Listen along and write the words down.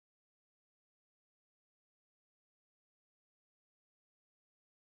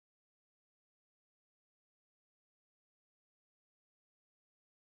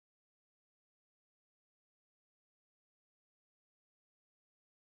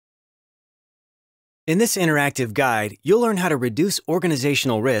In this interactive guide, you'll learn how to reduce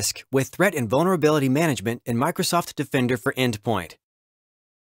organizational risk with threat and vulnerability management in Microsoft Defender for Endpoint.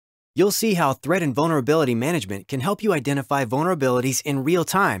 You'll see how threat and vulnerability management can help you identify vulnerabilities in real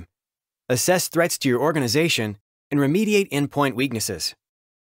time, assess threats to your organization, and remediate endpoint weaknesses.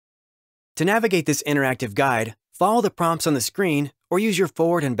 To navigate this interactive guide, follow the prompts on the screen or use your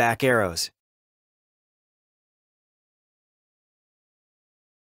forward and back arrows.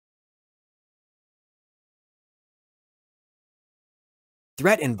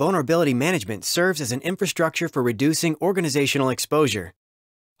 Threat and vulnerability management serves as an infrastructure for reducing organizational exposure,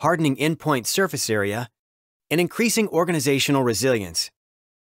 hardening endpoint surface area, and increasing organizational resilience.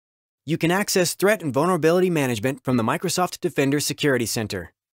 You can access threat and vulnerability management from the Microsoft Defender Security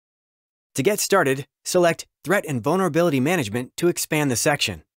Center. To get started, select Threat and Vulnerability Management to expand the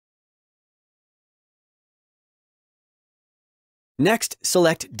section. Next,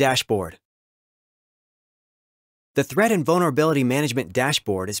 select Dashboard. The Threat and Vulnerability Management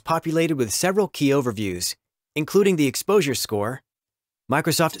dashboard is populated with several key overviews, including the Exposure Score,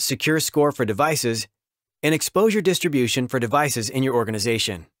 Microsoft Secure Score for devices, and exposure distribution for devices in your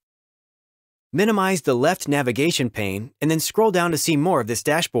organization. Minimize the left navigation pane and then scroll down to see more of this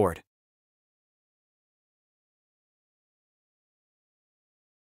dashboard.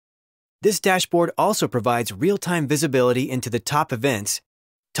 This dashboard also provides real-time visibility into the top events,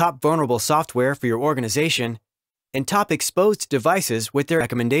 top vulnerable software for your organization, and top exposed devices with their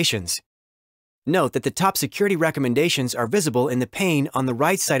recommendations. Note that the top security recommendations are visible in the pane on the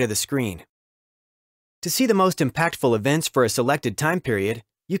right side of the screen. To see the most impactful events for a selected time period,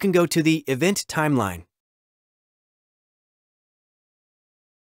 you can go to the Event Timeline.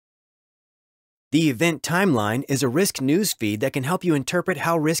 The Event Timeline is a risk news feed that can help you interpret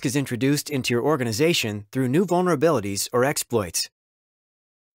how risk is introduced into your organization through new vulnerabilities or exploits.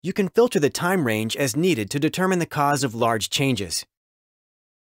 You can filter the time range as needed to determine the cause of large changes.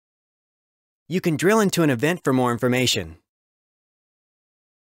 You can drill into an event for more information.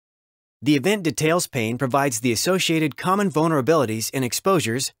 The Event Details pane provides the associated common vulnerabilities and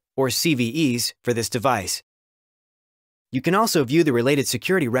exposures, or CVEs, for this device. You can also view the related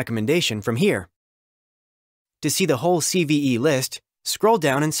security recommendation from here. To see the whole CVE list, scroll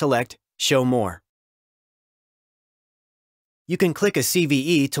down and select Show More. You can click a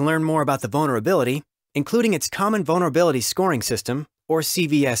CVE to learn more about the vulnerability, including its Common Vulnerability Scoring System, or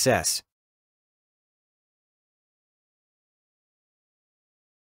CVSS.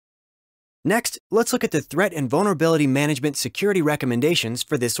 Next, let's look at the Threat and Vulnerability Management security recommendations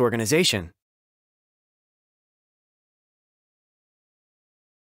for this organization.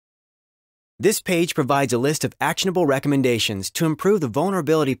 This page provides a list of actionable recommendations to improve the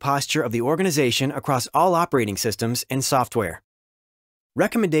vulnerability posture of the organization across all operating systems and software.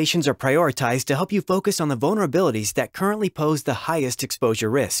 Recommendations are prioritized to help you focus on the vulnerabilities that currently pose the highest exposure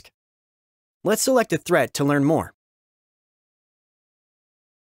risk. Let's select a threat to learn more.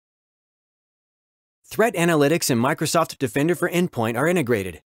 Threat analytics and Microsoft Defender for Endpoint are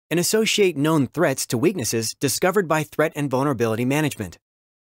integrated and associate known threats to weaknesses discovered by Threat and Vulnerability Management.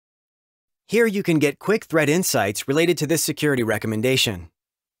 Here you can get quick threat insights related to this security recommendation.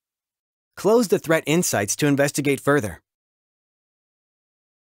 Close the threat insights to investigate further.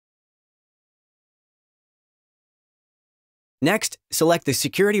 Next, select the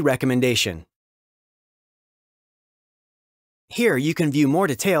security recommendation. Here you can view more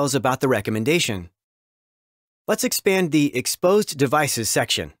details about the recommendation. Let's expand the Exposed Devices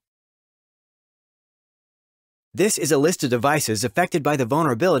section. This is a list of devices affected by the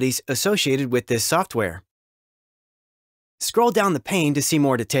vulnerabilities associated with this software. Scroll down the pane to see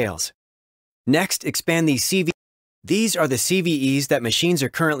more details. Next, expand the CVE. These are the CVEs that machines are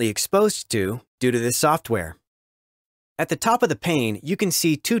currently exposed to due to this software. At the top of the pane, you can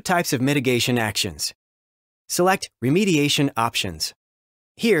see two types of mitigation actions. Select Remediation Options.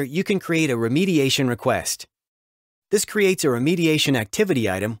 Here, you can create a remediation request. This creates a remediation activity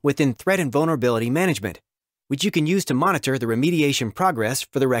item within Threat and Vulnerability Management, which you can use to monitor the remediation progress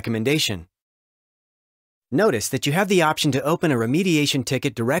for the recommendation. Notice that you have the option to open a remediation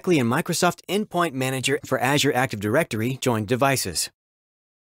ticket directly in Microsoft Endpoint Manager for Azure Active Directory joined devices.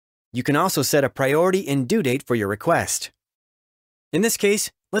 You can also set a priority and due date for your request. In this case,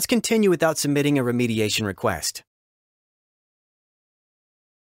 let's continue without submitting a remediation request.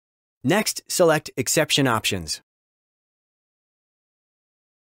 Next, select Exception Options.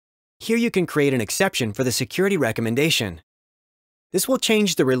 Here you can create an exception for the security recommendation. This will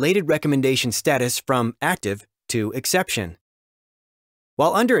change the related recommendation status from active to exception.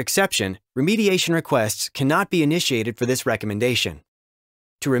 While under exception, remediation requests cannot be initiated for this recommendation.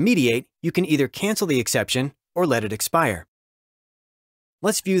 To remediate, you can either cancel the exception or let it expire.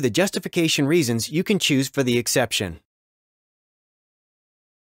 Let's view the justification reasons you can choose for the exception.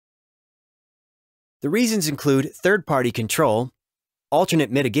 The reasons include third-party control,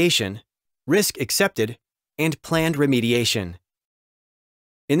 alternate mitigation, risk accepted, and planned remediation.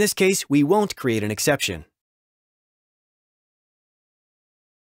 In this case, we won't create an exception.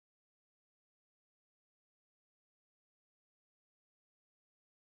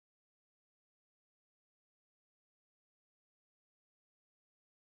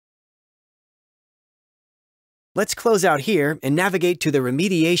 Let's close out here and navigate to the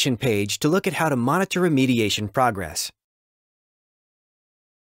remediation page to look at how to monitor remediation progress.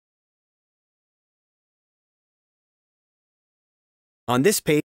 On this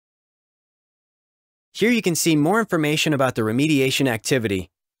page, here you can see more information about the remediation activity,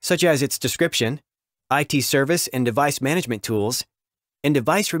 such as its description, IT service and device management tools, and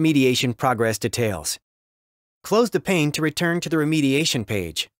device remediation progress details. Close the pane to return to the remediation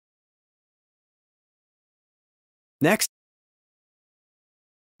page. Next,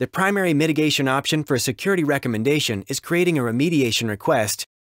 the primary mitigation option for a security recommendation is creating a remediation request,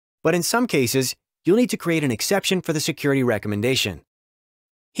 but in some cases, you'll need to create an exception for the security recommendation.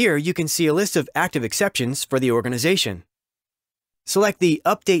 Here you can see a list of active exceptions for the organization. Select the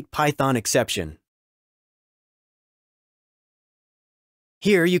Update Python exception.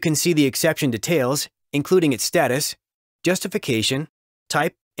 Here you can see the exception details, including its status, justification,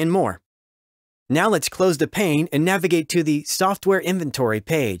 type, and more. Now let's close the pane and navigate to the Software Inventory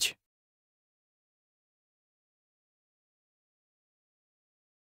page.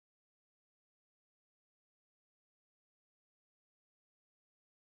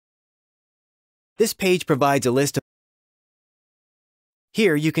 This page provides a list of.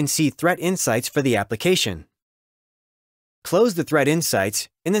 Here you can see threat insights for the application. Close the threat insights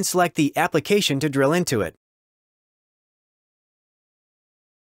and then select the application to drill into it.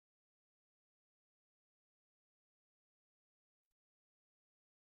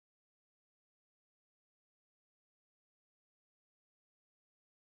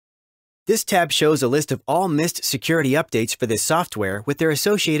 This tab shows a list of all missed security updates for this software with their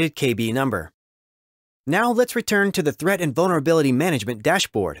associated KB number. Now let's return to the Threat and Vulnerability Management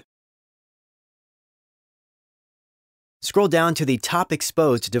dashboard. Scroll down to the top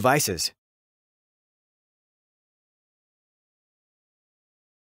exposed devices.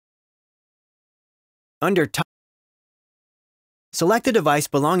 Under Top, select a device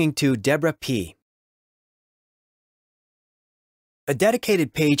belonging to Deborah P. A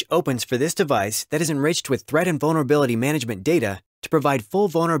dedicated page opens for this device that is enriched with threat and vulnerability management data to provide full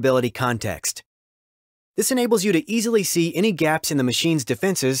vulnerability context. This enables you to easily see any gaps in the machine's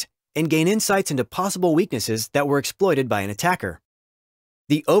defenses and gain insights into possible weaknesses that were exploited by an attacker.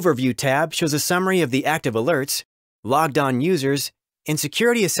 The Overview tab shows a summary of the active alerts, logged-on users, and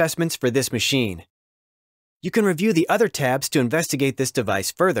security assessments for this machine. You can review the other tabs to investigate this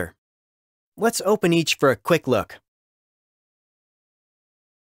device further. Let's open each for a quick look.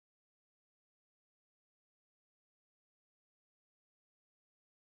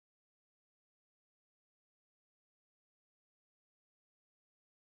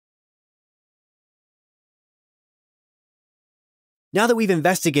 Now that we've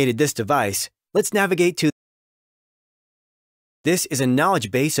investigated this device, let's navigate to. This is a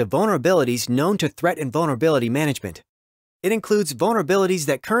knowledge base of vulnerabilities known to threat and vulnerability management. It includes vulnerabilities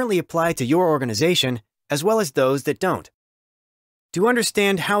that currently apply to your organization, as well as those that don't. To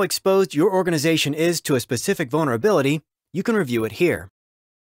understand how exposed your organization is to a specific vulnerability, you can review it here.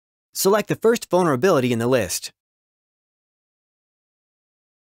 Select the first vulnerability in the list.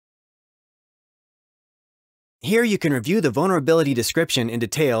 Here you can review the vulnerability description in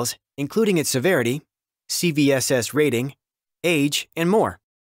details, including its severity, CVSS rating, age, and more.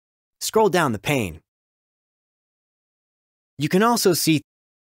 Scroll down the pane. You can also see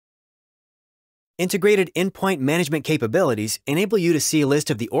integrated endpoint management capabilities enable you to see a list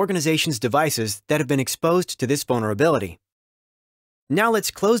of the organization's devices that have been exposed to this vulnerability. Now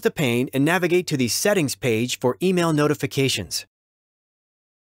let's close the pane and navigate to the Settings page for email notifications.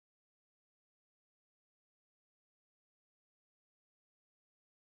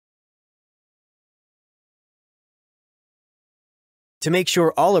 To make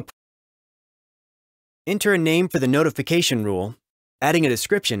sure all enter a name for the notification rule. Adding a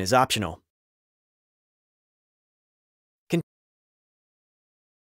description is optional.